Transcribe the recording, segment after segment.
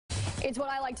It's what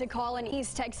I like to call an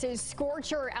East Texas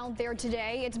scorcher out there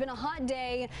today. It's been a hot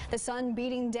day, the sun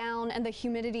beating down and the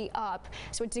humidity up.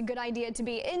 So it's a good idea to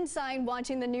be inside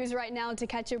watching the news right now to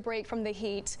catch a break from the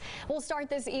heat. We'll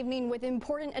start this evening with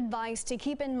important advice to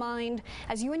keep in mind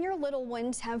as you and your little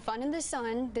ones have fun in the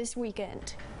sun this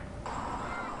weekend.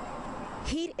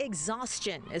 Heat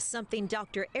exhaustion is something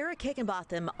Dr. Eric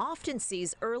Higginbotham often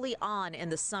sees early on in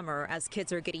the summer as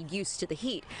kids are getting used to the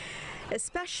heat,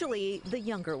 especially the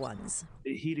younger ones.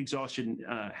 Heat exhaustion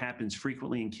happens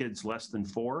frequently in kids less than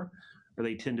 4, where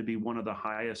they tend to be one of the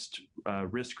highest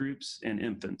risk groups in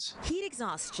infants. Heat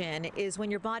exhaustion is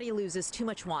when your body loses too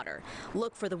much water.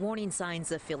 Look for the warning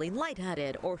signs of feeling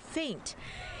lightheaded or faint.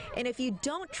 And if you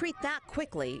don't treat that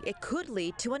quickly, it could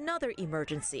lead to another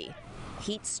emergency,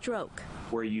 heat stroke.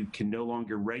 Where you can no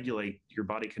longer regulate, your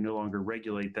body can no longer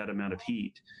regulate that amount of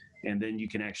heat. And then you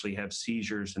can actually have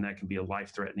seizures, and that can be a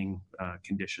life-threatening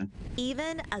condition.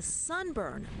 Even a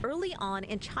sunburn early on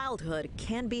in childhood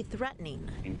can be threatening.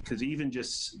 Because even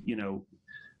just,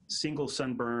 single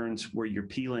sunburns where you're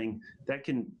peeling, that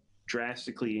can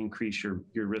drastically increase your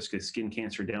risk of skin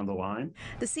cancer down the line.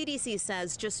 The CDC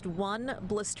says just one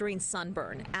blistering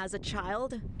sunburn as a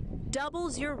child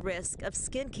doubles your risk of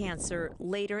skin cancer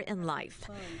later in life.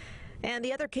 And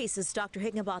the other cases Dr.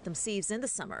 Higginbotham sees in the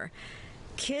summer,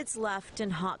 kids left in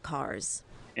hot cars.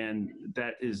 And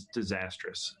that is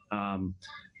disastrous.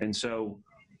 And so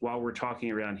while we're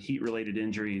talking around heat-related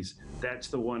injuries, that's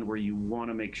the one where you want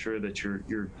to make sure that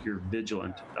you're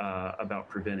vigilant about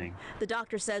preventing. The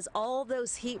doctor says all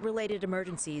those heat-related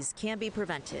emergencies can be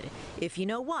prevented if you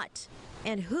know what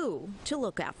and who to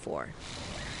look out for.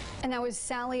 And that was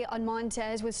Sally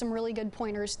Montes with some really good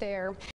pointers there.